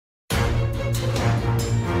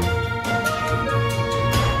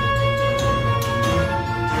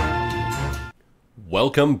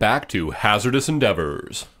Welcome back to Hazardous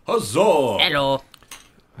Endeavors. Huzzah! Hello.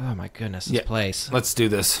 Oh my goodness, this place. Let's do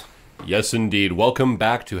this. Yes, indeed. Welcome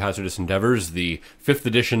back to Hazardous Endeavors, the 5th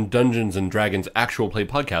edition Dungeons & Dragons actual play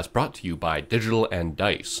podcast brought to you by Digital and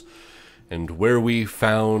Dice, and where we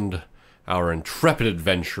found our intrepid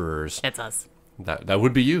adventurers. That's us. That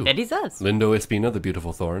would be you. That is us. Lindo, Espina, the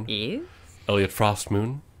beautiful Thorn. You? Elliot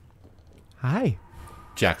Frostmoon. Hi.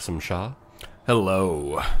 Jaxom.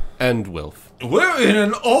 Hello. And Wilf. We're in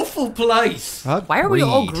an awful place. Why are we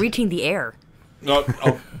all greeting the air?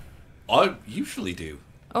 I usually do.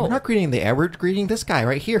 Oh, We're not greeting the air, we're greeting this guy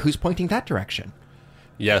right here who's pointing that direction.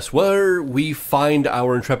 Yes, where we find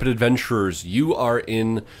our intrepid adventurers. You are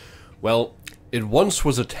in, well, it once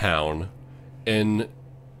was a town in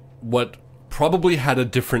what probably had a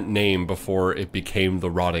different name before it became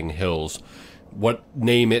the Rotting Hills. What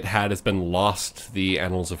name it had has been lost to the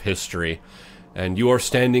annals of history. And you are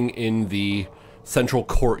standing in the central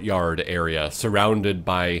courtyard area, surrounded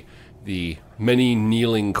by the many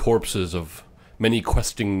kneeling corpses of many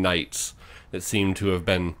questing knights that seem to have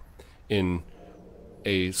been in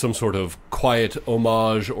some sort of quiet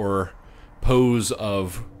homage or pose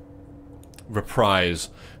of reprise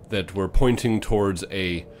that were pointing towards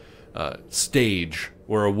a stage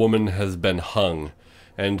where a woman has been hung.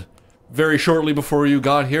 And very shortly before you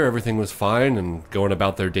got here, everything was fine and going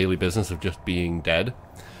about their daily business of just being dead.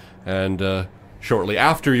 And shortly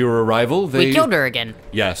after your arrival, we killed her again.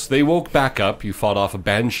 Yes, they woke back up. You fought off a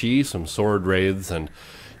banshee, some sword wraiths, and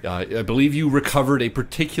I believe you recovered a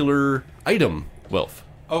particular item, Wilf.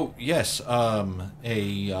 Oh, yes.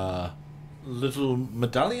 A little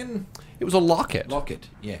medallion? It was a locket. Locket,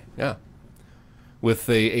 yeah. Yeah. With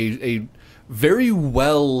a very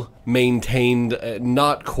well maintained,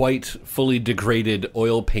 not quite fully degraded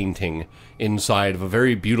oil painting inside of a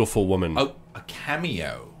very beautiful woman. Oh, a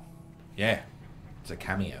cameo. Yeah, it's a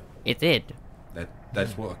cameo. It did.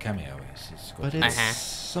 That's what a cameo is. It's got But it's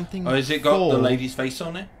something oh, has it got the full. lady's face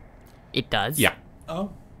on it? It does. Yeah.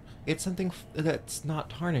 Oh. It's something that's not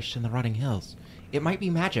tarnished in the Rotting Hills. It might be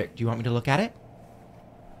magic. Do you want me to look at it?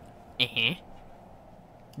 Uh-huh.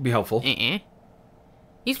 Be helpful. Uh-uh.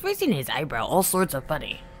 He's raising his eyebrow all sorts of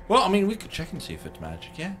funny. Well, I mean, we could check and see if it's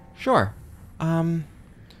magic, yeah? Sure.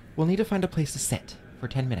 We'll need to find a place to sit for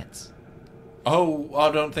 10 minutes. Oh,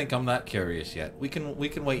 I don't think I'm that curious yet. We can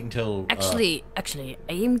wait until... Actually,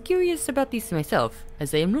 I am curious about this myself.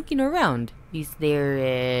 As I am looking around, is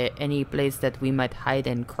there any place that we might hide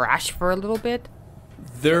and crash for a little bit?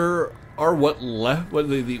 There are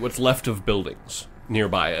what's left of buildings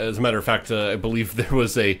nearby. As a matter of fact, I believe there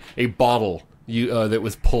was a bottle that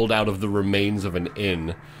was pulled out of the remains of an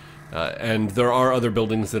inn. And there are other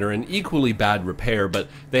buildings that are in equally bad repair, but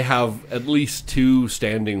they have at least 2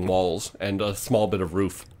 standing walls and a small bit of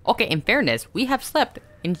roof. Okay, in fairness, we have slept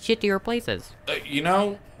in shittier places. you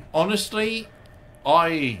know, honestly,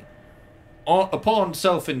 upon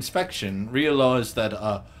self-inspection, realized that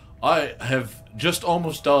I have just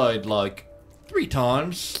almost died, like, 3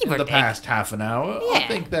 times Give in or the take. past half an hour. I Yeah.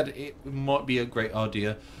 think that it might be a great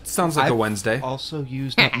idea. Sounds like a Wednesday. Also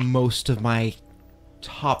used up most of my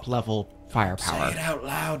top-level firepower. Say it out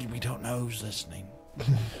loud, we don't know who's listening.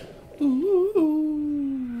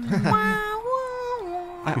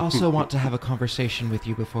 I also want to have a conversation with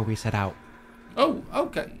you before we set out. Oh,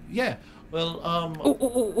 okay, yeah. Well,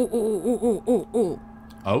 Ooh.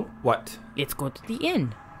 Oh? What? Let's go to the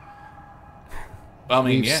inn. I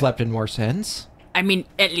mean, We've yeah. slept in more sins. I mean,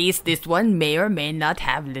 at least this one may or may not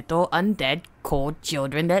have little undead cold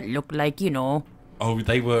children that look like, Oh,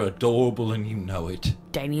 they were adorable and you know it.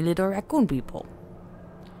 tiny little raccoon people.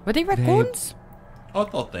 Were they raccoons? I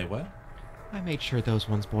thought they were. I made sure those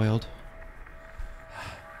ones boiled.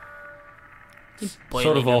 Sort of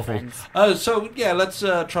Boiling awful. friends. So, yeah, let's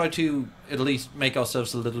try to at least make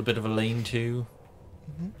ourselves a little bit of a lean-to.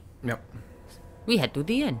 Yep. We head to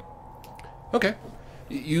the inn. Okay.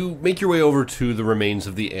 You make your way over to the remains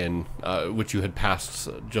of the inn, which you had passed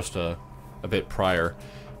just a bit prior.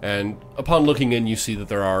 And upon looking in, you see that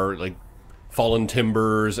there are, like, fallen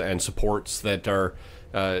timbers and supports that are...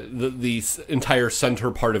 the entire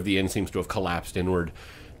center part of the inn seems to have collapsed inward.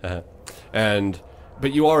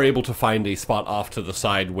 But you are able to find a spot off to the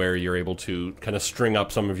side where you're able to kind of string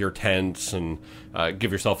up some of your tents and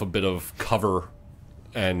give yourself a bit of cover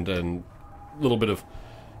and a little bit of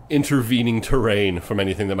intervening terrain from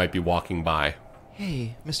anything that might be walking by.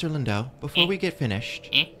 Hey, Mr. Lindo, before we get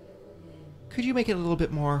finished, could you make it a little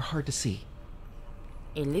bit more hard to see?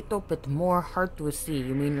 A little bit more hard to see.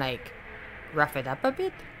 You mean like rough it up a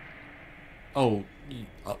bit? Oh,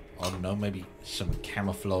 I don't know, maybe some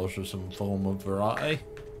camouflage or some form of variety.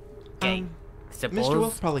 Okay. suppose. Mr.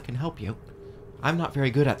 Wilf probably can help you. I'm not very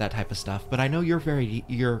good at that type of stuff, but I know you're fairly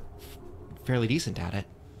decent at it.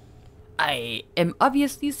 I am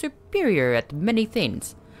obviously superior at many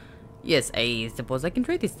things. Yes, I suppose I can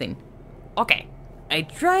try this thing. Okay, I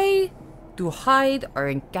try to hide our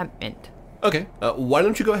encampment. Okay, why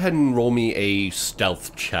don't you go ahead and roll me a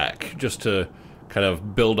stealth check, just to kind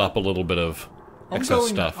of build up a little bit of excess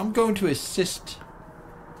stuff. I'm going to assist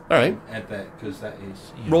All right, at that, because that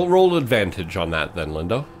is... roll advantage on that then,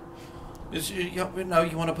 Lindo. No,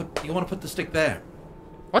 you want to put the stick there.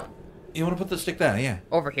 What? You want to put the stick there, yeah.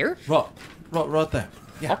 Over here? Right there.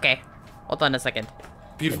 Yeah. Okay. Hold on a second.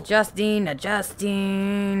 Beautiful. Adjusting.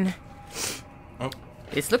 Oh.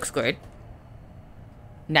 This looks good.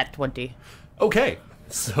 Nat 20. Okay,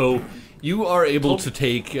 so you are able to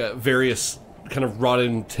take various kind of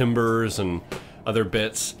rotten timbers and other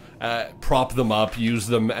bits, prop them up, use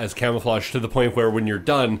them as camouflage to the point where when you're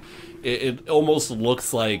done, it almost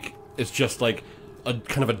looks like it's just like a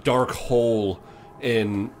kind of a dark hole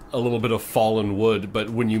in a little bit of fallen wood, but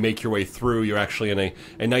when you make your way through, you're actually in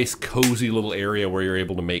a nice cozy little area where you're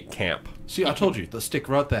able to make camp. See, I told you, the stick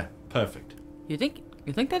right there. Perfect. You think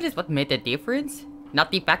that is what made the difference? Not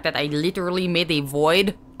the fact that I literally made a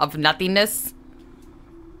void of nothingness?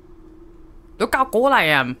 Look how cool I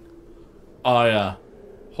am. I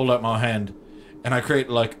hold out my hand, and I create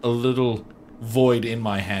like a little void in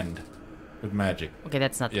my hand with magic. Okay,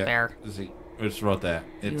 that's not fair. See, it's right there.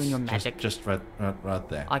 It's and your magic. just right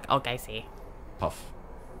there. Like, okay, see. Puff.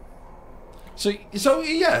 So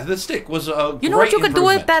yeah, the stick was a You know what great you can do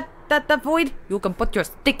with improvement. that void? You can put your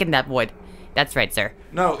stick in that void. That's right, sir.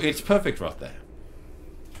 No, it's perfect right there.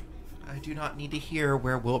 I do not need to hear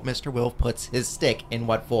where Mr. Wilf puts his stick in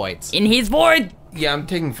what voids. In his void! Yeah, I'm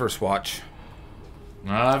taking first watch.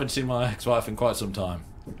 I haven't seen my ex-wife in quite some time.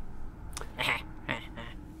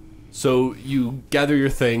 So you gather your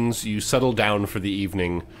things, you settle down for the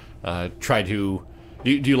evening, try to...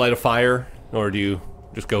 Do you light a fire, or do you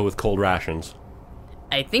just go with cold rations?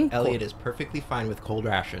 I think... Elliot is perfectly fine with cold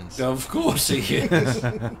rations. Of course he is.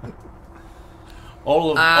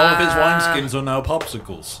 all of his wineskins are now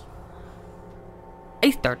popsicles. I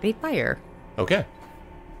start a fire. Okay.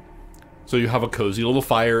 So you have a cozy little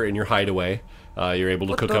fire in your hideaway. You're able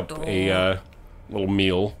to cook up a little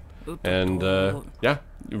meal. And, yeah,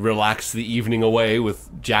 you relax the evening away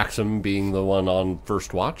with Jaxom being the one on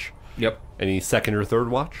first watch. Yep. Any second or third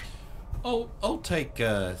watch? I'll take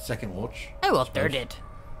second watch. I will third it.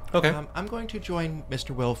 Okay. I'm going to join Mr.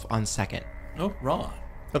 Wilf on second. Oh, right.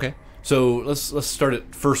 Okay. So let's start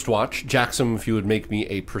at first watch. Jaxom, if you would make me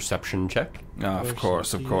a perception check. Of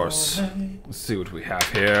course. Let's see what we have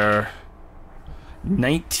here.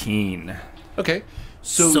 19. Okay.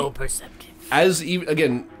 So perceptive. as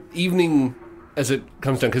evening as it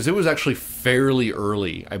comes down, because it was actually fairly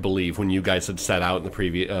early, I believe, when you guys had set out in the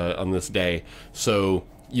previous on this day. So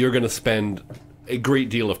you're going to spend a great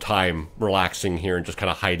deal of time relaxing here and just kind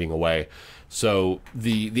of hiding away. So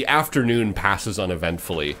the afternoon passes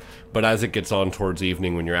uneventfully, but as it gets on towards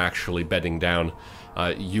evening, when you're actually bedding down,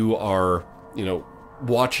 you are,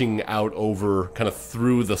 watching out over kind of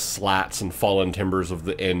through the slats and fallen timbers of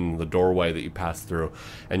the inn, the doorway that you pass through,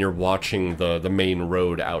 and you're watching the main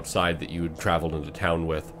road outside that you had traveled into town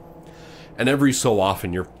with. And every so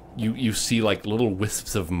often you see like little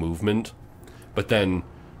wisps of movement, but then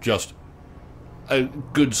just a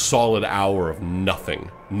good solid hour of nothing.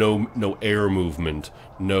 No air movement,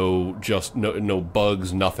 no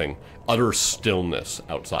bugs, nothing. Utter stillness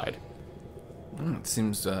outside. It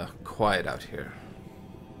seems quiet out here.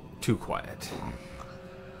 Too quiet.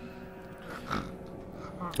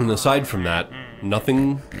 And aside from that,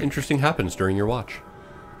 nothing interesting happens during your watch.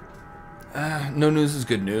 No news is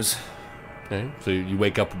good news. Okay, so you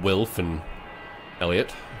wake up Wilf and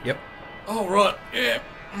Elliot. Yep. All right. Yeah.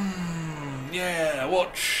 Yeah.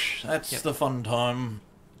 Watch. That's the fun time.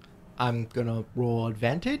 I'm gonna roll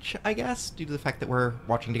advantage, I guess, due to the fact that we're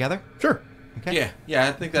watching together. Sure. Okay. Yeah.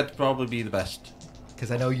 I think that'd probably be the best.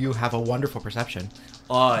 Because I know you have a wonderful perception.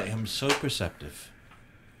 I am so perceptive.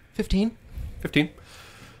 15. 15.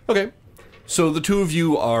 Okay. So the two of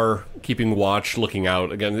you are keeping watch, looking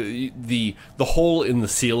out. Again, the hole in the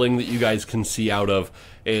ceiling that you guys can see out of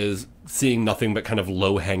is seeing nothing but kind of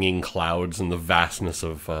low-hanging clouds and the vastness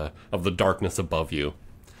of the darkness above you.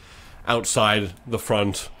 Outside the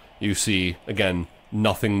front, you see, again,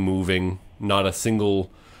 nothing moving, not a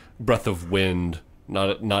single breath of wind,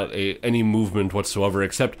 any movement whatsoever,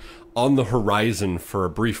 except on the horizon for a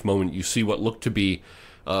brief moment you see what look to be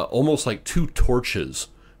almost like two torches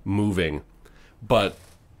moving, but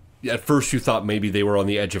at first you thought maybe they were on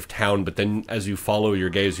the edge of town, but then as you follow your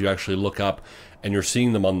gaze, you actually look up and you're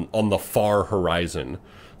seeing them on the far horizon.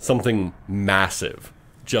 Something massive,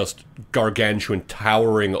 just gargantuan,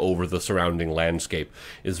 towering over the surrounding landscape,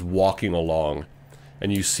 is walking along.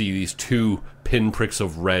 And you see these two pinpricks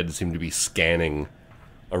of red seem to be scanning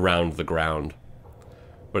around the ground.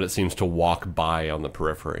 But it seems to walk by on the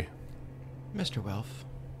periphery. Mr. Wilf,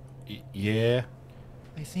 Yeah.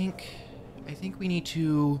 I think we need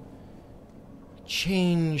to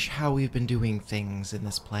change how we've been doing things in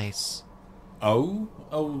this place.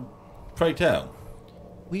 Oh, pray tell.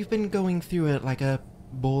 We've been going through it like a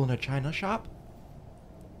bull in a china shop.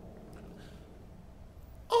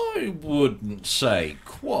 I wouldn't say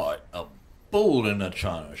quite a bull in a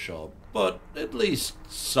china shop, but at least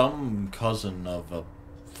some cousin of a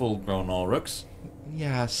full-grown Oryx.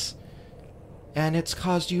 Yes. And it's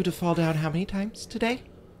caused you to fall down how many times today?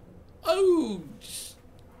 Oh,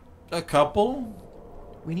 a couple.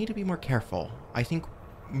 We need to be more careful. I think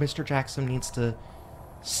Mr. Jaxom needs to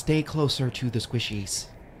stay closer to the squishies.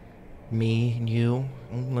 Me, and you,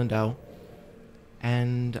 and Lindo.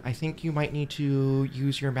 And I think you might need to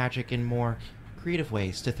use your magic in more creative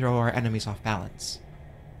ways to throw our enemies off balance.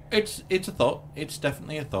 It's a thought. It's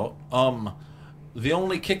definitely a thought. The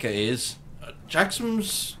only kicker is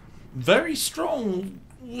Jaxom's very strong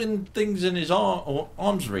when things in his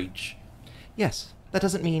arm's reach. Yes, that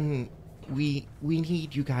doesn't mean we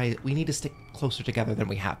need you guys. We need to stick closer together than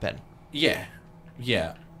we have been. Yeah.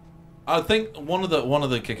 I think one of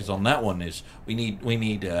the kickers on that one is we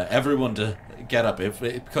need everyone to get up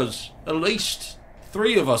because at least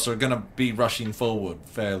 3 of us are gonna be rushing forward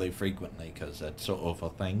fairly frequently because that's sort of a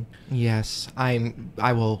thing. Yes, I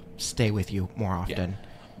will stay with you more often. Yeah.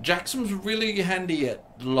 Jackson's really handy at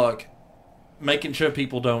like making sure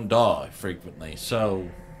people don't die frequently, so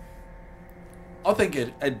I think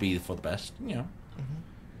it'd be for the best, you know.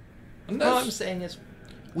 Mm-hmm. And All I'm saying is,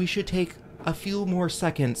 we should take a few more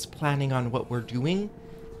seconds planning on what we're doing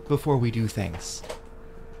before we do things.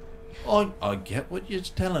 I get what you're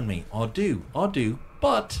telling me. I do.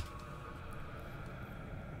 But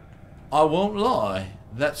I won't lie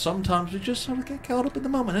that sometimes we just sort of get caught up in the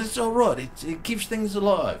moment. And it's all right. It keeps things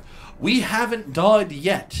alive. We haven't died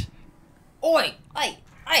yet. Oi!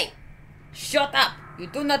 Shut up! You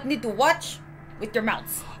do not need to watch with your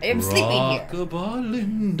mouths. I am sleeping here. Rock-a-bye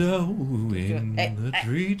Lindo in the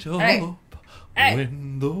treetop. Hey.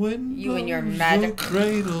 When the wind You and your blows magic. the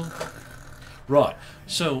cradle. Right.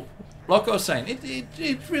 So, like I was saying,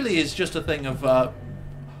 it really is just a thing of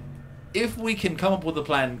if we can come up with a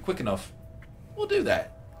plan quick enough, we'll do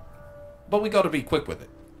that. But we got to be quick with it.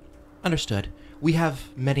 Understood. We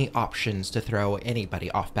have many options to throw anybody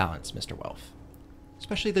off balance, Mr. Wilf.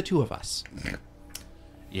 Especially the 2 of us.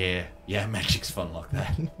 Yeah, magic's fun like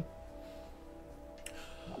that.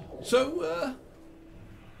 So,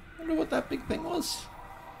 wonder what that big thing was.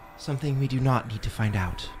 Something we do not need to find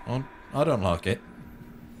out. I don't like it.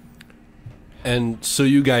 And so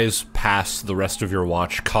you guys pass the rest of your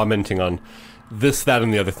watch commenting on this, that,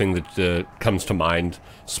 and the other thing that comes to mind.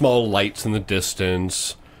 Small lights in the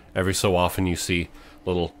distance. Every so often you see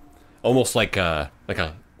little, almost like a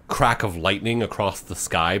crack of lightning across the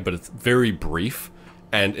sky, but it's very brief,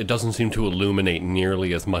 and it doesn't seem to illuminate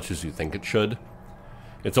nearly as much as you think it should.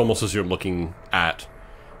 It's almost as you're looking at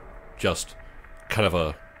just kind of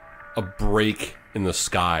a break in the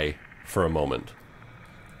sky for a moment.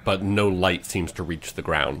 But no light seems to reach the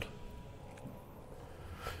ground.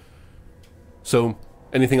 So,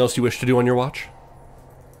 anything else you wish to do on your watch?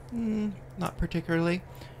 Not particularly.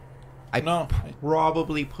 I No.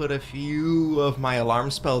 probably put a few of my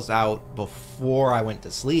alarm spells out before I went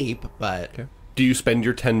to sleep, but... Okay. Do you spend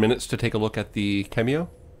your 10 minutes to take a look at the cameo?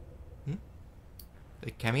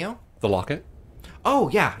 The cameo? The locket? Oh,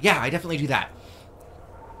 yeah, I definitely do that.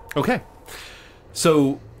 Okay.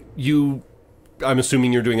 So, I'm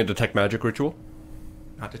assuming you're doing a detect magic ritual?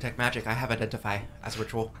 Not detect magic, I have identify as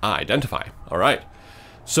ritual. Identify. All right.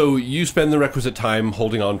 So you spend the requisite time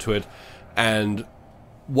holding on to it, and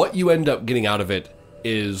what you end up getting out of it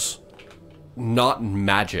is not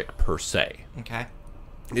magic per se. Okay.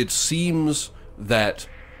 It seems that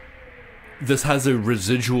this has a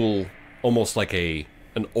residual, almost like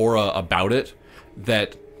an aura about it,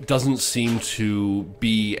 that doesn't seem to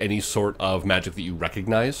be any sort of magic that you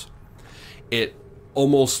recognize. It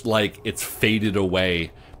almost like it's faded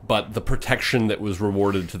away, but the protection that was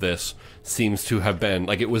rewarded to this seems to have been,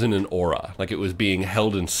 like it was in an aura, like it was being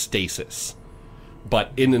held in stasis.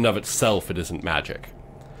 But in and of itself, it isn't magic.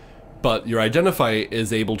 But your Identify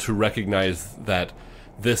is able to recognize that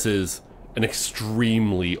this is an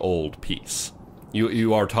extremely old piece.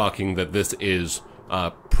 You are talking that this is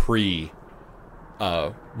pre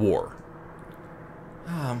war.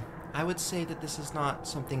 I would say that this is not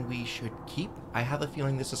something we should keep. I have a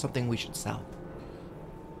feeling this is something we should sell.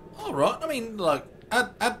 All right. I mean, like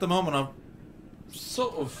at the moment, I'm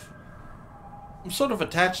sort of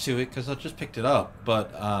attached to it because I just picked it up.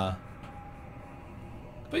 But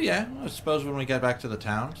yeah, I suppose when we get back to the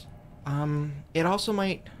towns. It also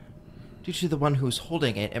might, due to the one who's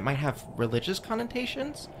holding it, it might have religious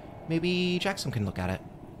connotations. Maybe Jaxom can look at it.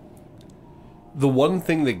 The one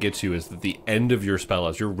thing that gets you is that the end of your spell,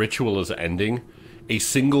 as your ritual is ending, a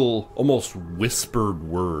single, almost whispered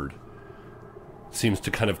word seems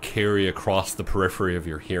to kind of carry across the periphery of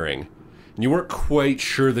your hearing. And you weren't quite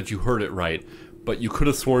sure that you heard it right, but you could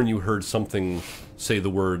have sworn you heard something say the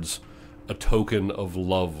words, "A token of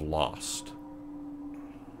love lost."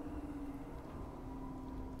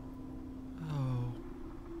 Oh.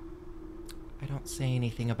 I don't say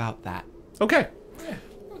anything about that. Okay. Yeah,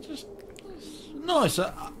 just nice.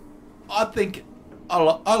 I think I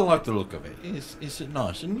like the look of it. It's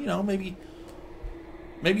nice, and maybe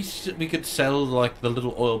we could sell like the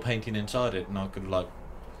little oil painting inside it, and I could like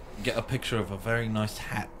get a picture of a very nice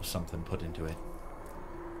hat or something put into it.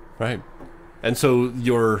 Right. And so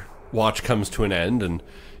your watch comes to an end, and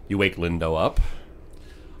you wake Lindo up.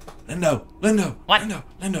 Lindo! What?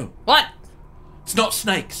 Lindo! What? It's not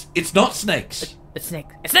snakes! It's not snakes! It's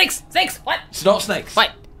snakes. It's snakes! Snakes! What? It's not snakes!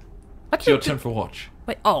 What? What? It's your turn for watch.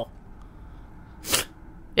 Wait, oh.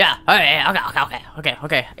 Yeah,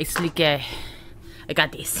 okay. I sleep, I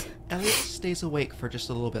got this. Elliot stays awake for just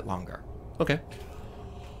a little bit longer. Okay.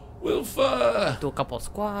 Wilf, Do a couple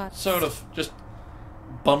squats. sort of just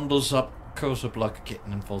bundles up, curls up like a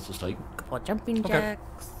kitten and falls asleep. Couple jumping Okay.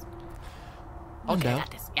 jacks. Okay, I Lindo.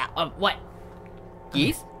 got this. Yeah, what?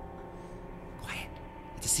 Yes? Quiet.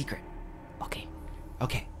 It's a secret. Okay.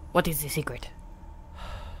 Okay. What is the secret?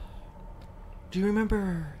 Do you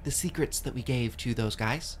remember the secrets that we gave to those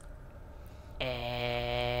guys?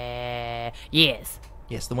 Yes.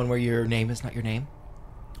 Yes, the one where your name is not your name?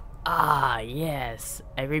 Ah, yes.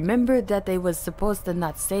 I remember that I was supposed to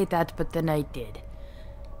not say that, but then I did.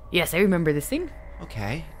 Yes, I remember this thing.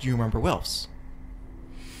 Okay. Do you remember Wilf's?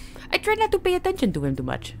 I try not to pay attention to him too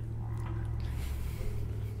much.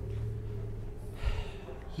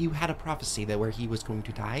 He had a prophecy that where he was going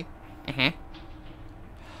to die. Uh-huh.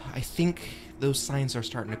 I think those signs are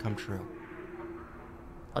starting to come true.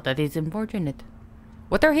 Oh, that is unfortunate.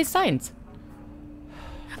 What are his signs?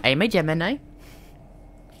 I am a Gemini.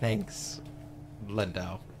 Thanks,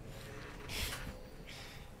 Lindo.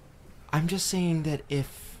 I'm just saying that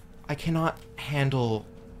if I cannot handle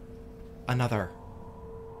another,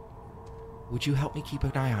 would you help me keep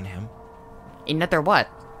an eye on him? Another what?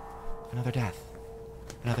 Another death.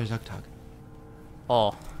 Another Zugtug.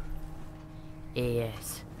 Oh.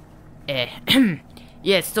 Yes.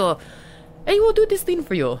 Yes, so I will do this thing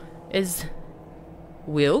for you. Is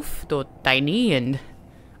Wilf, though tiny and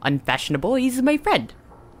unfashionable, he's my friend.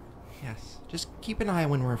 Yes. Just keep an eye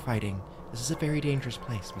when we're fighting. This is a very dangerous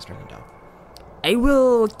place, Mr. Lindo. I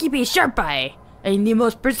will keep a sharp eye. I'm the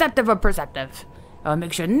most perceptive of perceptive. I'll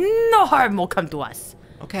make sure no harm will come to us.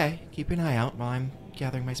 Okay, keep an eye out while I'm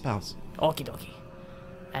gathering my spells. Okie dokie.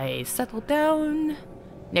 I settle down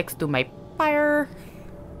next to my fire.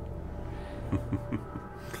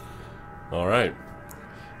 All right.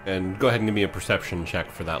 And go ahead and give me a perception check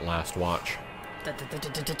for that last watch.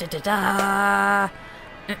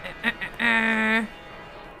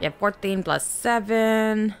 Yeah, 14 plus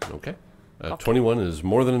 7. Okay. 21 is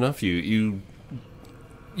more than enough. You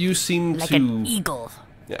seem Like to... an eagle.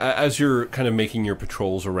 As you're kind of making your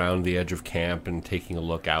patrols around the edge of camp and taking a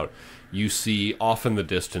look out, you see off in the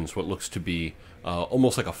distance what looks to be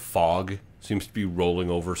almost like a fog seems to be rolling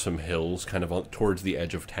over some hills kind of towards the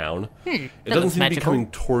edge of town. It doesn't looks seem to be magical. coming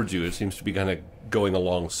towards you. It seems to be kind of going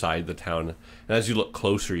alongside the town. And as you look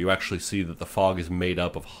closer, you actually see that the fog is made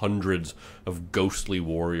up of hundreds of ghostly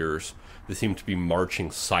warriors that seem to be marching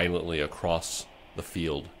silently across the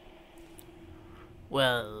field.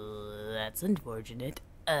 Well, that's unfortunate.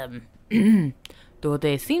 Do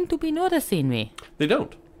they seem to be noticing me? They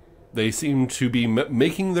don't. They seem to be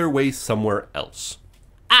making their way somewhere else.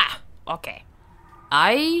 Ah, okay.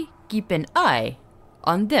 I keep an eye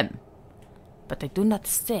on them, but I do not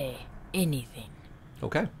say anything.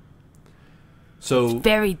 Okay. So...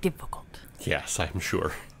 Very difficult. Yes, I'm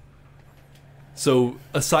sure. So,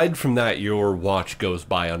 aside from that, your watch goes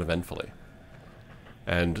by uneventfully.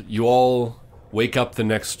 And you all wake up the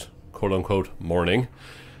next, quote-unquote, morning,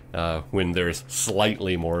 when there's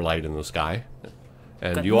slightly more light in the sky.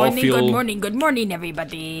 And Good you morning, all feel... good morning,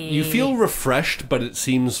 everybody. You feel refreshed, but it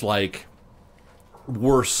seems like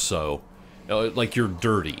worse so. Like you're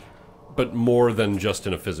dirty, but more than just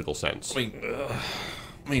in a physical sense.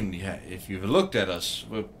 Yeah, if you've looked at us,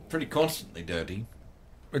 we're pretty constantly dirty.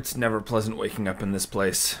 It's never pleasant waking up in this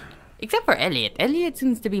place. Except for Elliot. Elliot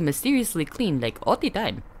seems to be mysteriously clean, like, all the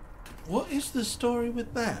time. What is the story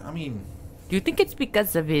with that? I mean... Do you think it's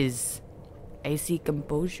because of his icy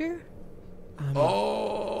composure?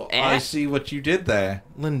 I see what you did there.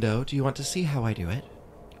 Lindo, do you want to see how I do it?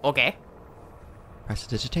 Okay.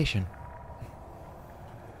 Prestidigitation.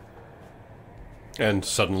 And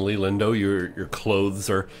suddenly, Lindo, your clothes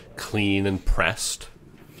are clean and pressed.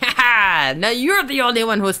 Haha! Now you're the only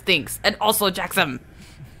one who stinks, and also Jaxom.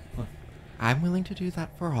 I'm willing to do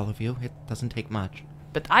that for all of you. It doesn't take much.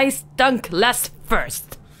 But I stunk less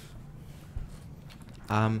first.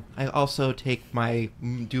 I also do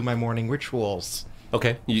my morning rituals.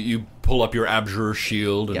 Okay, you pull up your Abjurer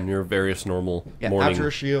shield and Yep. your various normal Yeah, morning...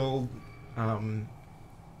 Abjurer shield,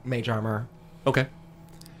 mage armor. Okay.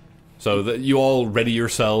 So that you all ready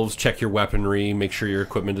yourselves, check your weaponry, make sure your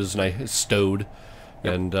equipment is nice, stowed,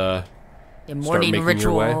 and The start morning making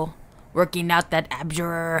your way. ritual, working out that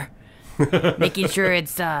abjurer, making sure he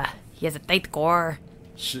has a tight core.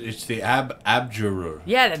 It's the abjurer.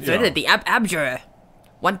 Yeah, that's it. The abjurer,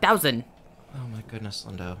 1,000. Oh my goodness,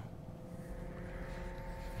 Lindo.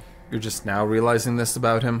 You're just now realizing this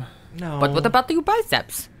about him? No. But what about your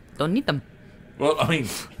biceps? Don't need them. Well, I mean...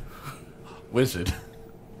 Wizard.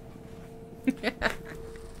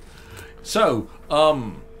 So,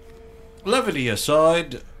 levity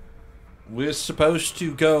aside, we're supposed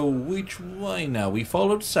to go which way now? We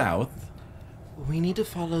followed south. We need to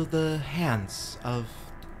follow the hands of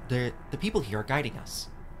the people here guiding us.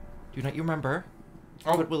 Do not you remember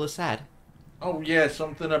what Willis said? Oh yeah,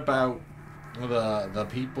 something about the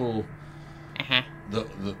people,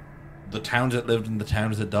 the towns that lived and the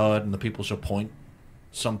towns that died, and the people shall point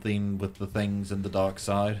something with the things in the dark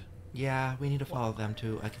side. Yeah, we need to follow them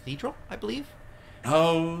to a cathedral, I believe.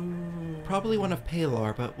 Oh, Probably one of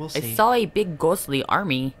Palor, but we'll I see. saw a big ghostly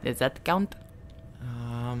army. Does that count?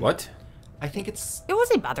 What? I think it's... It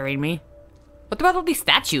wasn't bothering me. What about all these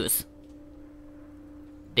statues?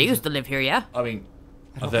 They used to live here, yeah? I mean,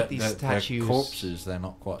 I don't think these statues... they're corpses. They're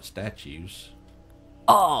not quite statues.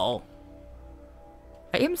 Oh.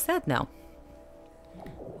 I am sad now.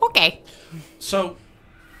 Okay. So,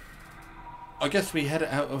 I guess we head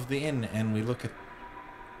out of the inn and we look at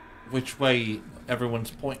which way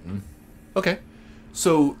everyone's pointing. Okay.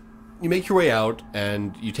 So you make your way out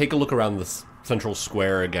and you take a look around the central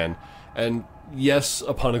square again. And yes,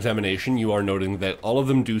 upon examination, you are noting that all of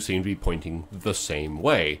them do seem to be pointing the same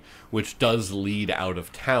way, which does lead out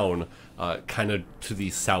of town, kind of to the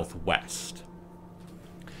southwest.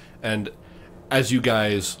 And as you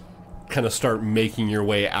guys kind of start making your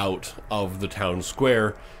way out of the town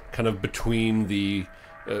square, kind of between the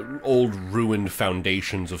old ruined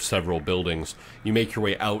foundations of several buildings, you make your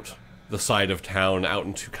way out the side of town, out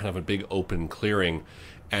into kind of a big open clearing,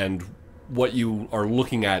 and what you are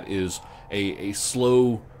looking at is a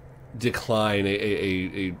slow decline,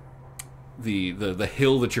 the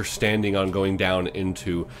hill that you're standing on going down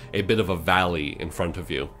into a bit of a valley in front of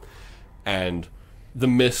you. And the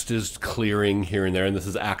mist is clearing here and there, and this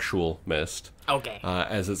is actual mist. Okay.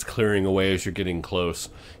 As it's clearing away as you're getting close,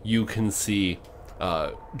 you can see,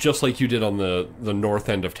 just like you did on the north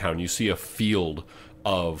end of town, you see a field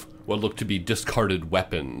of what look to be discarded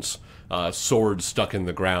weapons, swords stuck in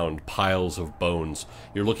the ground, piles of bones.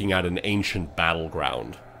 You're looking at an ancient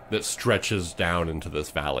battleground that stretches down into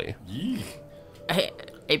this valley. I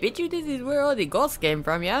bet you this is where all the ghosts came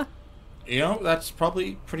from, yeah? You know, that's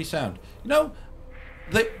probably pretty sound. You know,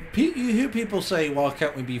 you hear people say, why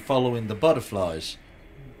can't we be following the butterflies?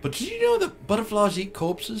 But did you know that butterflies eat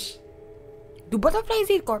corpses? Do butterflies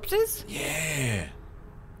eat corpses? Yeah.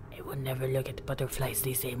 I will never look at butterflies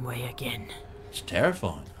the same way again. It's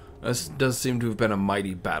terrifying. This does seem to have been a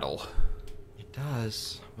mighty battle. It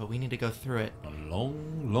does, but we need to go through it. A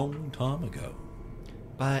long, long time ago.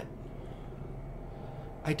 But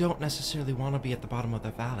I don't necessarily want to be at the bottom of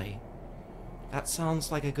the valley. That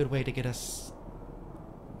sounds like a good way to get us,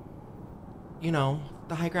 you know,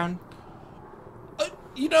 the high ground.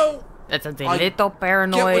 You know, That sounds a I little get what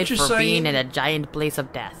paranoid you're for being saying. in a giant place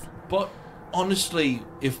of death. but honestly,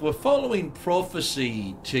 if we're following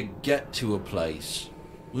prophecy to get to a place,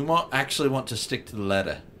 we might actually want to stick to the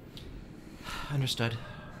letter. Understood.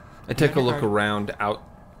 I take a look around out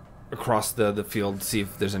across the field, see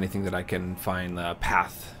if there's anything that I can find a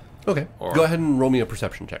path. Okay. Or- Go ahead and roll me a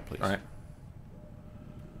perception check, please. All right.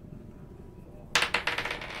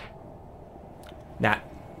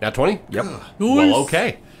 Nat 20? Yep. Well,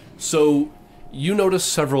 okay. So you notice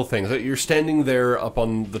several things. You're standing there up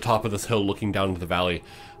on the top of this hill looking down into the valley.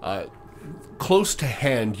 Close to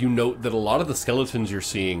hand, you note that a lot of the skeletons you're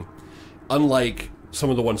seeing, unlike some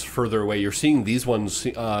of the ones further away, you're seeing these ones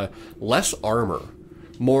less armor,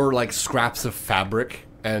 more like scraps of fabric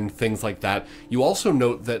and things like that. You also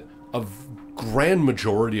note that a grand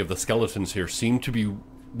majority of the skeletons here seem to be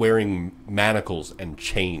wearing manacles and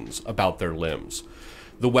chains about their limbs.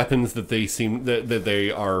 The weapons that they seem that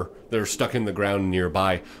they're stuck in the ground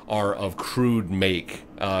nearby are of crude make,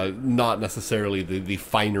 not necessarily the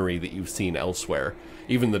finery that you've seen elsewhere.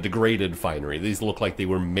 Even the degraded finery. These look like they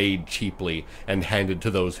were made cheaply and handed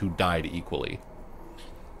to those who died equally.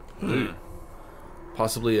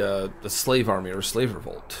 Possibly a slave army or a slave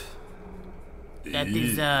revolt. That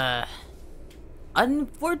is,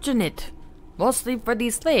 unfortunate. Mostly for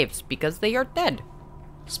these slaves, because they are dead.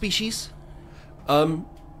 Species?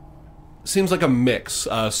 Seems like a mix.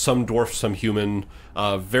 Some dwarf, some human.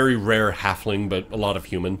 Very rare halfling, but a lot of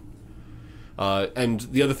human. And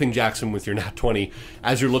the other thing, Jaxom, with your nat 20,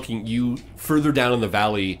 as you're looking, you further down in the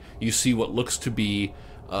valley, you see what looks to be.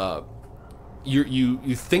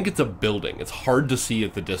 You think it's a building. It's hard to see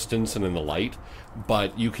at the distance and in the light,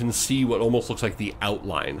 but you can see what almost looks like the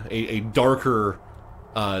outline, a darker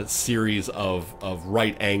series of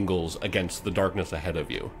right angles against the darkness ahead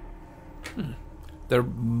of you. There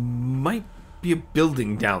might be a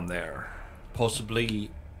building down there.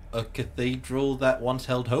 Possibly a cathedral that once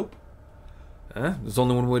held hope? There's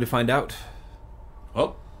only one way to find out.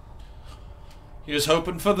 Oh. Here's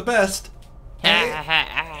hoping for the best.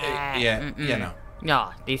 Yeah, you know.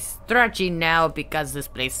 No, they're stretching now because this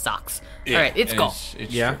place sucks. Yeah, Alright, let's go.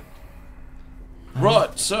 It's Yeah. true.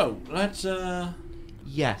 Right, so, let's,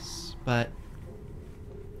 Yes, but...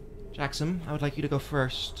 Jaxom, I would like you to go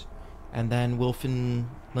first. And then Wilf and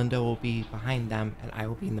Lindo will be behind them, and I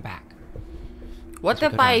will be in the back. What That's a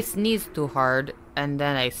if good I one. sneeze too hard, and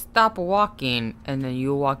then I stop walking, and then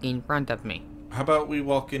you walk in front of me? how about we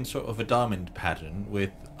walk in sort of a diamond pattern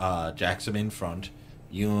with Jaxom in front,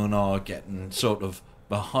 you and I getting sort of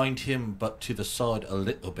behind him but to the side a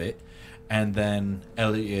little bit, and then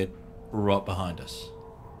Elliot right behind us.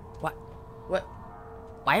 What?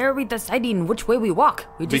 Why are we deciding which way we walk?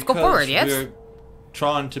 We just go forward, yes? We're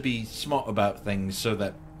trying to be smart about things so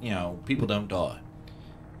that, you know, people don't die.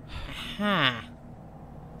 Huh.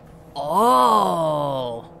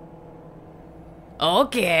 Oh.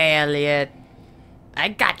 Okay, Elliot. I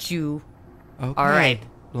got you. Okay. All right.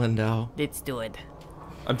 Lindo. Let's do it.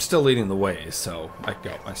 I'm still leading the way, so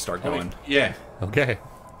I start going. Yeah. Okay.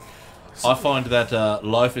 I find that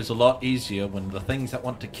life is a lot easier when the things that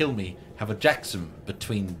want to kill me have a Jaxom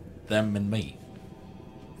between them and me.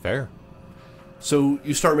 Fair. So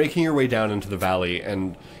you start making your way down into the valley,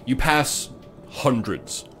 and you pass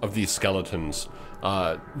hundreds of these skeletons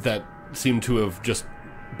that seem to have just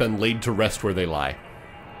been laid to rest where they lie.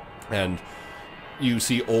 And you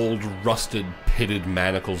see old, rusted, pitted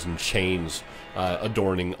manacles and chains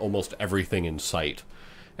adorning almost everything in sight.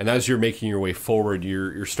 And as you're making your way forward,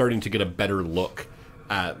 you're starting to get a better look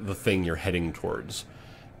at the thing you're heading towards.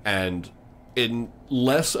 And in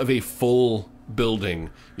less of a full building,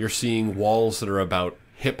 you're seeing walls that are about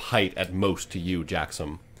hip height at most to you,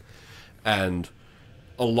 Jaxom. And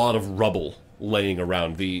a lot of rubble laying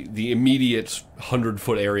around. The immediate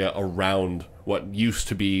 100-foot area around what used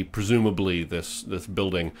to be presumably this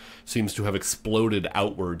building seems to have exploded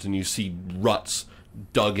outwards, and you see ruts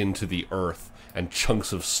dug into the earth and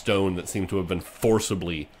chunks of stone that seem to have been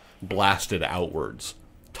forcibly blasted outwards,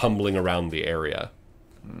 tumbling around the area.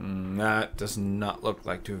 That does not look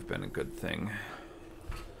like to have been a good thing.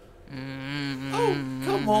 Oh,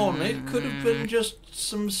 come on. It could have been just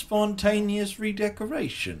some spontaneous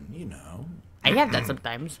redecoration, you know. I have that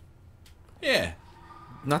sometimes. Yeah.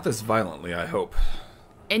 Not this violently, I hope.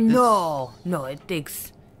 And no, it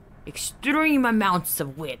takes extreme amounts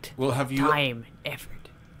of wit, Well, have you time, effort.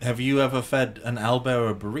 have you ever fed an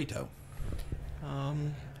owlbear a burrito?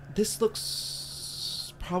 This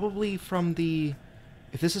looks probably from the...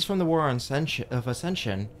 If this is from the War of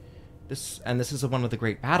Ascension, this is one of the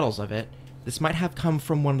great battles of it, this might have come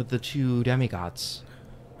from one of the two demigods.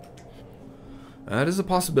 That is a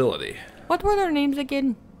possibility. What were their names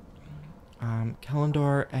again?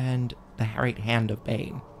 Kalendor and the Right Hand of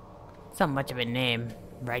Bane. So much of a name.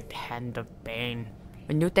 Right Hand of Bane.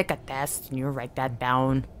 When you take a test and you write that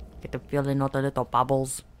down, get to fill in all the little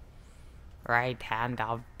bubbles. Right Hand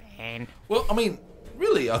of Bane. Well, I mean,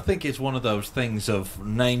 really, I think it's one of those things of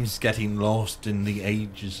names getting lost in the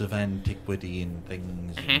ages of antiquity and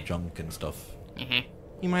things and junk and stuff.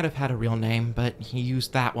 He might have had a real name, but he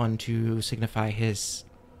used that one to signify his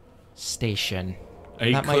station.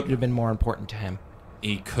 That might have been more important to him.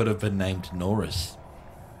 He could have been named Norris.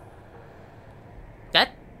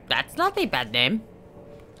 That's not a bad name.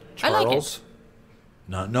 Charles? I like it.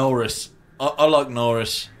 No, Norris. I like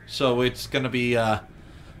Norris. So it's going to be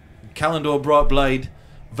Kalendor Brightblade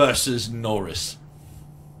versus Norris.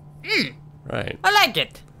 Right. I like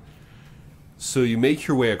it. So you make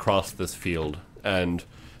your way across this field, and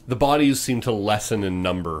the bodies seem to lessen in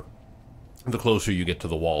number the closer you get to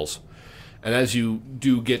the walls. And as you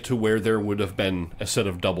do get to where there would have been a set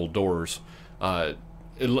of double doors, at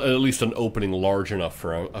least an opening large enough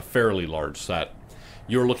for a fairly large set,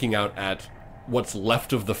 you're looking out at what's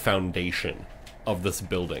left of the foundation of this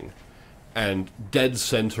building. And dead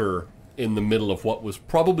center in the middle of what was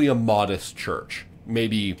probably a modest church,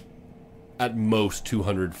 maybe at most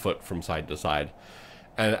 200 foot from side to side.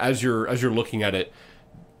 And as you're looking at it,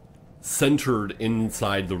 centered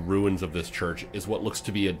inside the ruins of this church is what looks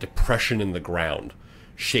to be a depression in the ground,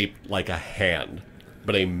 shaped like a hand,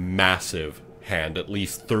 but a massive hand, at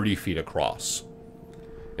least 30 feet across.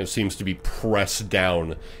 It seems to be pressed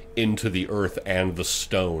down into the earth and the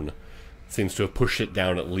stone. Seems to have pushed it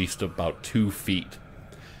down at least about 2 feet.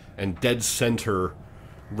 And dead center,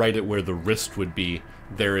 right at where the wrist would be,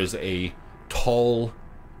 there is a tall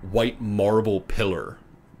white marble pillar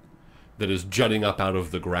that is jutting up out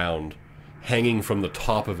of the ground. Hanging from the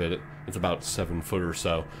top of it, it's about 7 foot or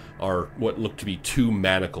so, are what look to be 2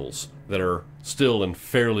 manacles that are still in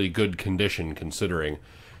fairly good condition considering,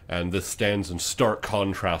 and this stands in stark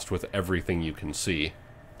contrast with everything you can see.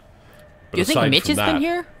 But Do you think aside Mitch from has that, been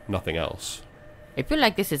here? nothing else. I feel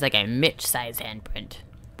like this is like a Mitch-size handprint.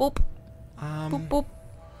 Boop. Boop, boop.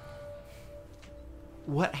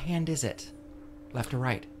 What hand is it? Left or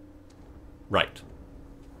right? Right.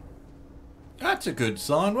 That's a good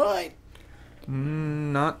sign, right?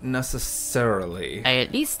 Not necessarily. I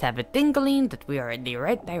at least have a tingling that we are in the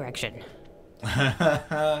right direction.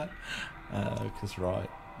 Because right,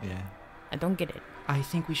 yeah. I don't get it. I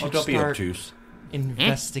think we should Don't be start obtuse.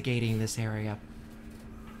 investigating this area.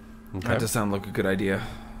 Okay. That does sound like a good idea.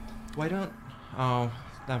 Why don't... Oh,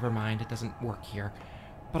 never mind. It doesn't work here.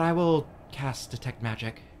 But I will cast Detect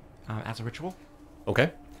Magic as a ritual.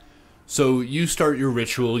 Okay. So you start your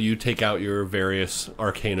ritual, you take out your various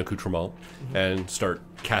arcane accoutrements, and start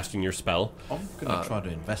casting your spell. I'm going to try to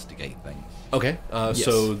investigate things. Okay,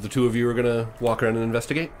 so the two of you are going to walk around and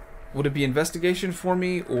investigate? Would it be investigation for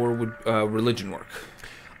me, or would religion work?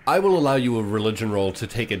 I will allow you a religion roll to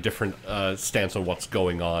take a different stance on what's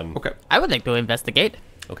going on. Okay. I would like to investigate.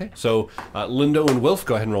 Okay, so Lindo and Wilf,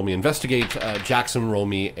 go ahead and roll me investigate. Jaxom, roll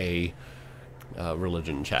me a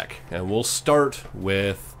religion check. And we'll start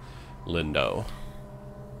with Lindo.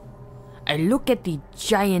 I look at the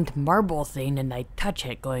giant marble thing and I touch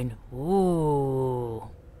it going, ooh,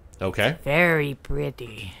 Okay. very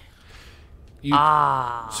pretty.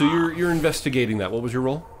 So you're investigating that. What was your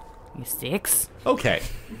roll? 6? Okay.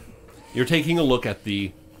 You're taking a look at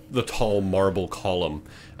the tall marble column.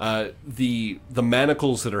 The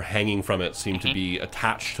manacles that are hanging from it seem to be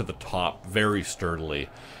attached to the top very sturdily,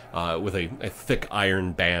 with a thick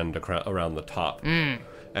iron band around the top.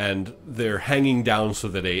 And they're hanging down so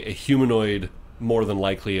that a humanoid, more than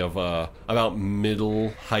likely of about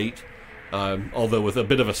middle height, although with a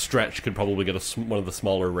bit of a stretch, could probably get one of the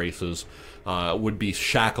smaller races, would be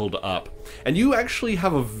shackled up. And you actually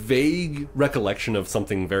have a vague recollection of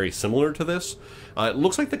something very similar to this. It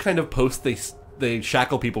looks like the kind of post they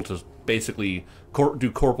shackle people to basically do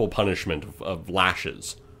corporal punishment of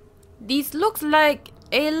lashes. This looks like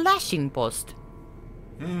a lashing post.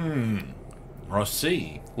 I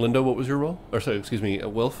see. Lindo, what was your roll? Or sorry, excuse me,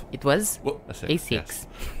 Wilf? It was A 6. a 6. Yes.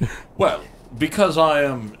 Well, because I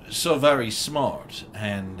am so very smart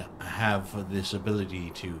and have this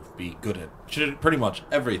ability to be good at pretty much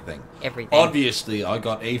everything. Everything. Obviously, I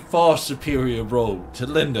got a far superior roll to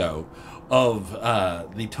Lindo of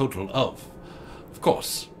the total of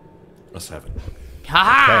course, a 7.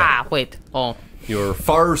 Haha! Wait. Oh. Your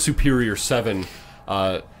far superior 7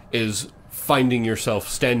 is finding yourself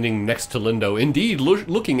standing next to Lindo, indeed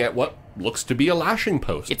looking at what looks to be a lashing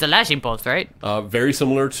post. It's a lashing post, right? Very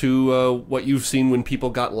similar to what you've seen when people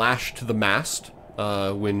got lashed to the mast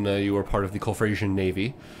when you were part of the Colphrasian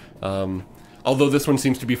Navy. Although this one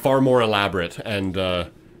seems to be far more elaborate, and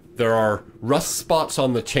there are rust spots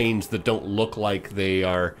on the chains that don't look like they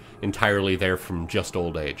are entirely there from just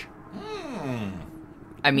old age.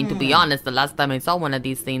 I mean, to be honest, the last time I saw one of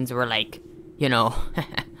these things were like, you know,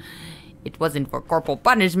 it wasn't for corporal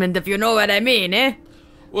punishment, if you know what I mean, eh?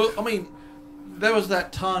 Well, I mean, there was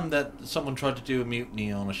that time that someone tried to do a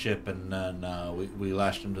mutiny on a ship, and then we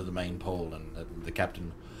lashed him to the main pole, and the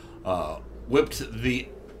captain whipped the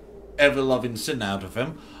ever-loving sin out of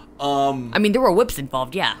him. I mean, there were whips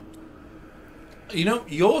involved, yeah. You know,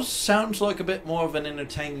 yours sounds like a bit more of an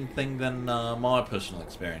entertaining thing than my personal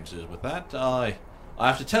experiences with that. I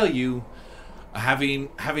have to tell you,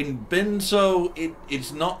 having been so,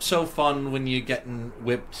 it's not so fun when you're getting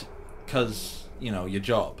whipped because, you know, your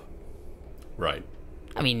job. Right.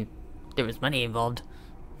 I mean, there was money involved.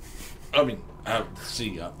 I mean,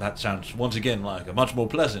 that sounds, once again, like a much more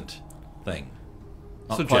pleasant thing.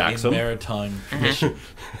 Not So, quite Jaxom. a maritime mission.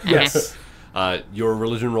 Yes. Your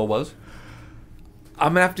religion roll was?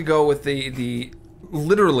 I'm gonna have to go with the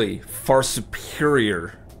literally far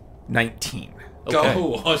superior 19. Okay.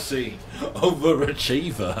 Oh, I see.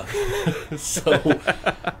 Overachiever. So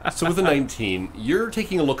with a 19, you're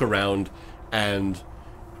taking a look around, and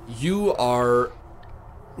you're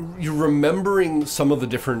remembering some of the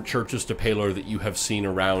different churches to Palor that you have seen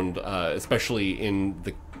around, especially in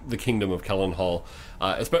the kingdom of Kellenhall,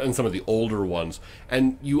 and some of the older ones.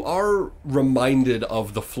 And you are reminded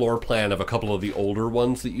of the floor plan of a couple of the older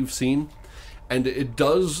ones that you've seen, and it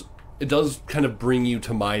does kind of bring you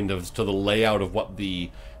to mind as to the layout of what the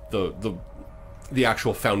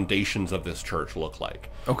actual foundations of this church look like.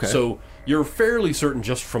 Okay. So you're fairly certain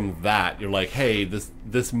just from that, you're like, hey,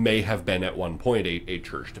 this may have been at one point a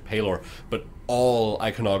church to Palor, but all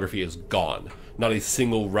iconography is gone. Not a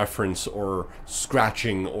single reference or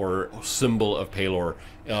scratching or symbol of Palor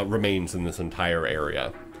remains in this entire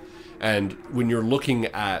area. And when you're looking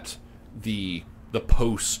at the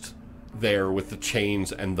post there with the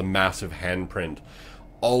chains and the massive handprint,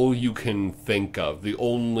 all you can think of, the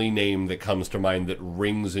only name that comes to mind that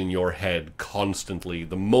rings in your head constantly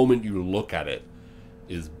the moment you look at it,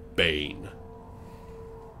 is Bane.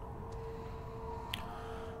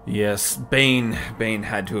 Yes, Bane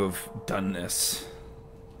had to have done this.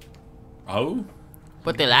 Oh?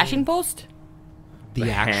 But the lashing post? The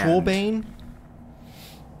The actual hand. Bane?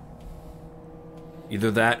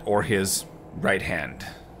 Either that or his right hand.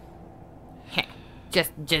 Heh,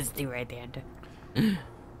 just the right hand.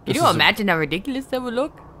 Can you imagine how ridiculous that would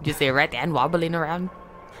look? Just a right hand wobbling around.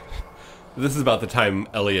 This is about the time,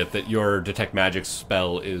 Elliot, that your detect magic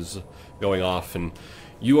spell is going off, and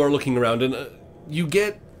you are looking around, and you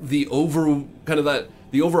get the overarching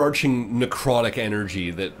necrotic energy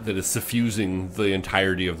that is suffusing the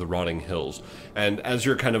entirety of the rotting hills. And as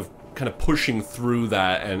you're kind of pushing through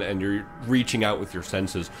that, and you're reaching out with your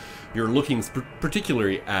senses, you're looking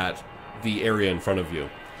particularly at the area in front of you.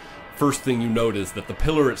 First thing you notice that the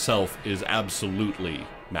pillar itself is absolutely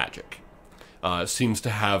magic. Seems to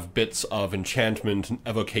have bits of enchantment,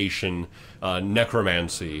 evocation,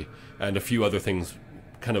 necromancy, and a few other things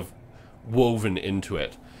kind of woven into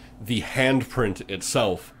it. The handprint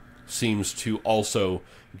itself seems to also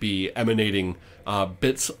be emanating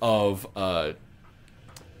bits of what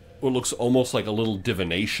looks almost like a little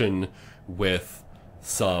divination with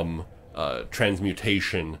some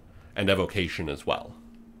transmutation and evocation as well.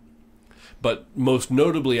 But most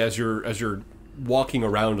notably, as you're walking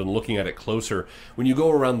around and looking at it closer, when you go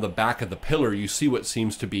around the back of the pillar, you see what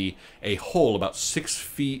seems to be a hole about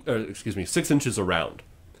 6 inches around.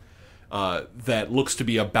 That looks to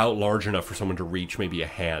be about large enough for someone to reach maybe a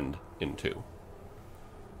hand into.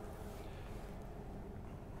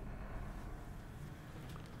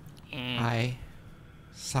 I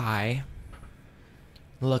sigh,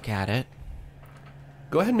 look at it.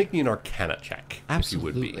 Go ahead and make me an Arcana check, if you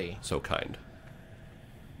would be Absolutely. so kind.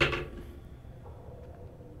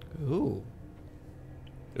 Ooh.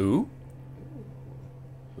 Ooh?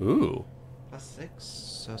 Ooh. Plus 6,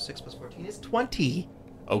 so 6 plus 14 is 20.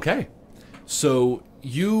 Okay. So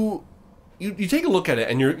you take a look at it,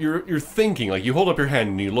 and you're thinking, like, you hold up your hand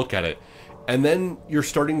and you look at it, and then you're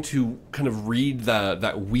starting to kind of read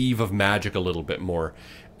that weave of magic a little bit more,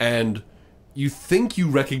 and you think you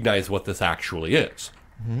recognize what this actually is.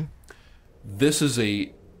 Mm-hmm. This is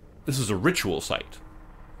a ritual site.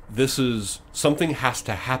 This is something has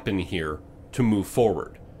to happen here to move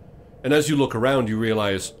forward. And as you look around, you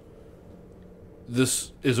realize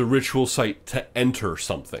this is a ritual site to enter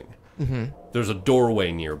something. Mm-hmm. There's a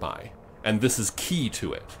doorway nearby, and this is key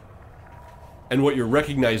to it. And what you're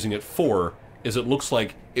recognizing it for is it looks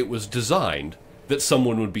like it was designed that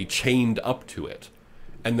someone would be chained up to it,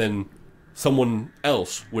 and then someone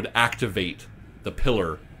else would activate the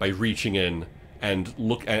pillar by reaching in and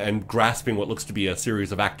and grasping what looks to be a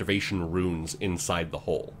series of activation runes inside the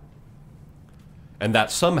hole. And that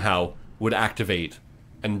somehow would activate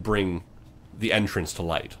and bring the entrance to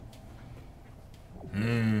light.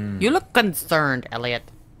 You look concerned, Elliot.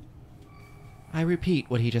 I repeat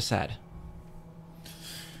what he just said.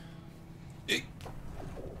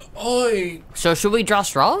 So should we draw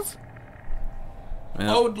straws?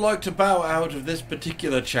 I would like to bow out of this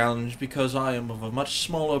particular challenge because I am of a much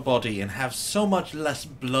smaller body and have so much less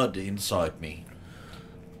blood inside me.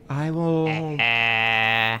 I will...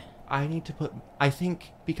 I need to put... I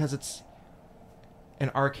think because it's an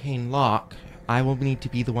arcane lock, I will need to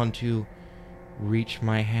be the one to reach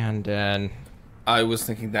my hand in. I was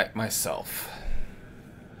thinking that myself.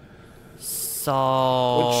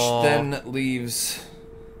 So... Which then leaves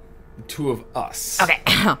the two of us. Okay.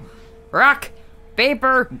 Rock,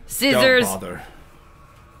 paper, scissors. Don't bother.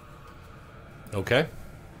 Okay.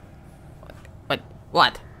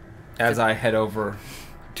 What? As I head over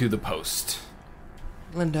to the post.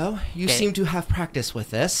 Lindo, you Okay. seem to have practice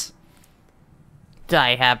with this.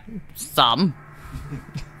 I have some.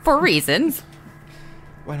 For reasons.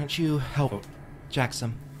 Why don't you help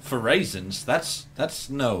Jaxom? For raisins, that's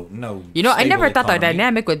no. You know, I never stable thought our economy.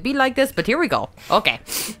 dynamic would be like this, but here we go. Okay.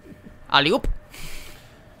 Alley-oop.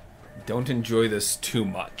 Don't enjoy this too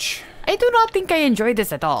much. I do not think I enjoy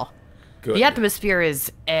this at all. Good. The atmosphere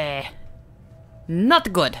is,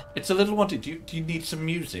 not good. It's a little wanted. Do you need some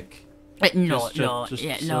music? No, Just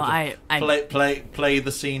yeah, sort no, of I play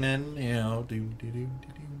the scene in. You know,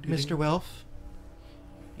 Mr. Wilf,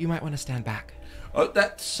 you might want to stand back. Oh,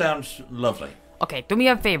 that sounds lovely. Okay, do me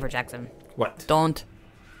a favor, Jackson. What? Don't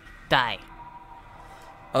die.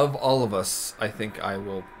 Of all of us, I think I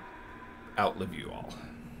will outlive you all.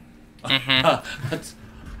 That's,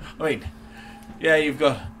 I mean, yeah, you've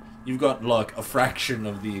got like a fraction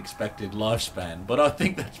of the expected lifespan, but I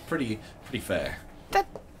think that's pretty fair.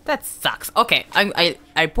 That sucks. Okay,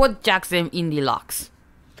 I put Jackson in the locks.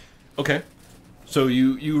 Okay. So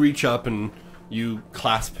you reach up and you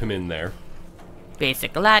clasp him in there.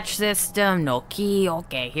 Basic latch system, no key.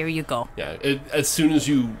 Okay, here you go. Yeah. As soon as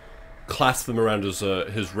you clasp them around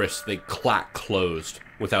his wrists, they clack closed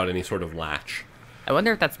without any sort of latch. I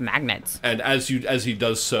wonder if that's magnets. And as he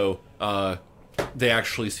does so, they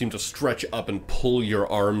actually seem to stretch up and pull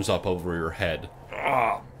your arms up over your head.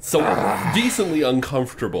 So decently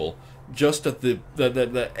uncomfortable, just at the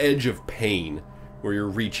edge of pain, where you're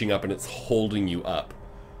reaching up and it's holding you up.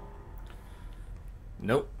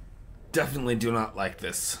 Nope. Definitely do not like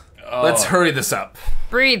this. Let's hurry this up.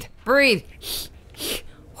 Breathe. Mr.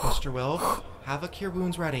 Wilf, have a cure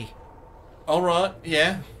wounds ready. All right,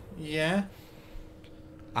 yeah.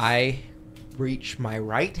 I reach my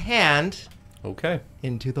right hand Okay.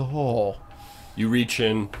 into the hole. You reach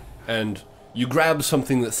in and you grab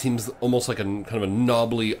something that seems almost like a kind of a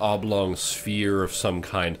knobbly oblong sphere of some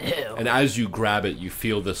kind. Ew. And as you grab it, you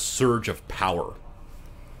feel this surge of power.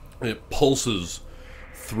 And it pulses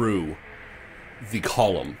through the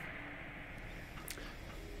column.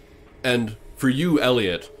 And for you,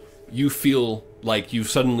 Elliot, you feel like you've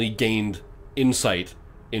suddenly gained insight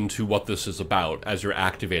into what this is about as you're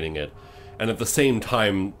activating it. And at the same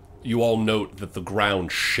time, you all note that the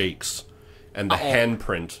ground shakes. And the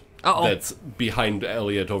handprint that's behind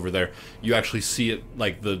Elliot over there, you actually see it,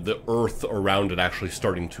 like the earth around it actually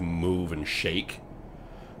starting to move and shake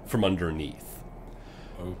from underneath.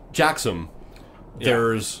 Jaxom,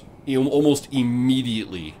 there's almost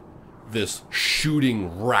immediately this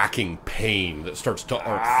shooting, racking pain that starts to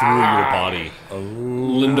arc through your body.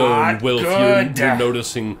 Lindo and Wilf, you're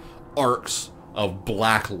noticing arcs of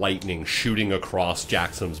black lightning shooting across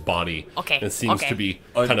Jaxom's body. Okay, And it seems to be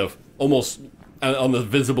kind of almost on the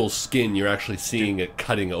visible skin. You're actually seeing it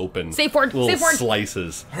cutting open. Safe word, little safe word.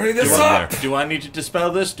 slices. Hurry this here and up! there. Do I need to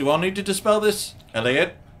dispel this?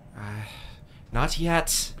 Elliot? Not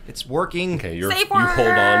yet. It's working. Okay, you Safe hold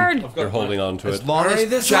on. word! You're holding on to As it. long Hurry as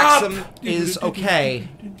this Jaxom up! is okay,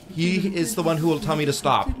 he is the one who will tell me to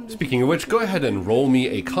stop. Speaking of which, go ahead and roll me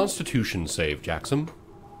a Constitution save, Jaxom.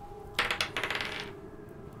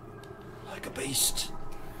 Like a beast.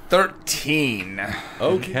 13.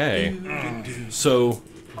 Okay. So,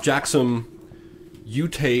 Jaxom, you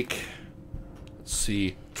take, let's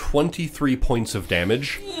see, 23 points of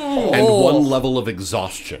damage and 1 level of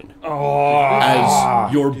exhaustion.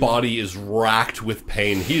 As your body is racked with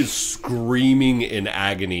pain, he is screaming in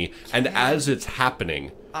agony, and as it's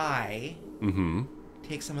happening, I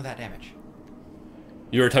take some of that damage.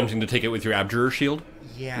 you're attempting to take it with your Abjurer shield?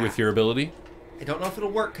 Yeah. With your ability? I don't know if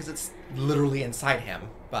it'll work because it's literally inside him,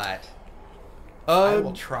 but I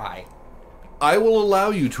will try. I will allow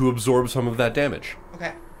you to absorb some of that damage.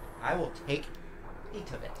 Okay. I will take 8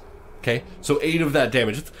 of it. Okay, so 8 of that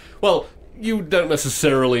damage. Well, you don't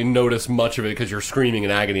necessarily notice much of it because you're screaming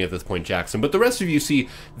in agony at this point, Jaxom. But the rest of you see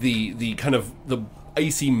the kind of the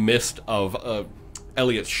icy mist of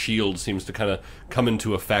Elliot's shield seems to kind of come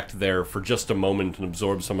into effect there for just a moment and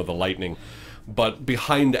absorb some of the lightning. But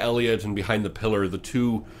behind Elliot and behind the pillar, the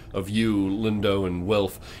two of you, Lindo and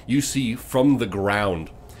Wilf, you see from the ground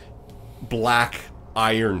black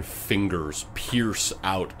iron fingers pierce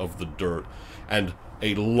out of the dirt, and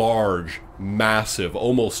a large, massive,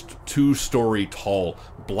 almost 2-story tall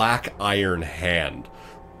black iron hand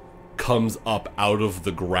comes up out of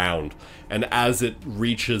the ground. And as it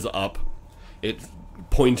reaches up, it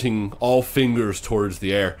pointing all fingers towards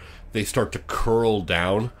the air, they start to curl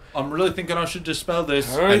down. I'm really thinking I should dispel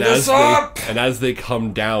this. And as they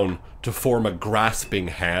come down to form a grasping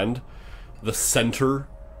hand, the center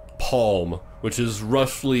palm, which is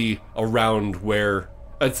roughly around where,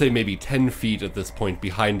 I'd say maybe 10 feet at this point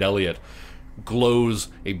behind Elliot, glows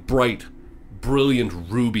a bright, brilliant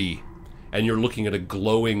ruby, and you're looking at a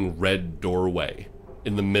glowing red doorway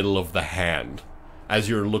in the middle of the hand, as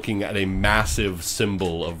you're looking at a massive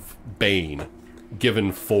symbol of Bane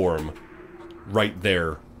given form right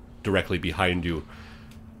there directly behind you,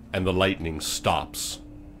 and the lightning stops.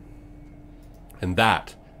 And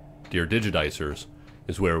that, dear Digidicers,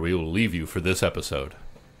 is where we will leave you for this episode.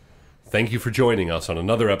 Thank you for joining us on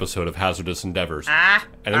another episode of Hazardous Endeavors.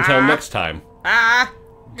 And until next time,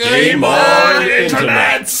 Game on,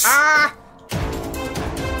 Internets!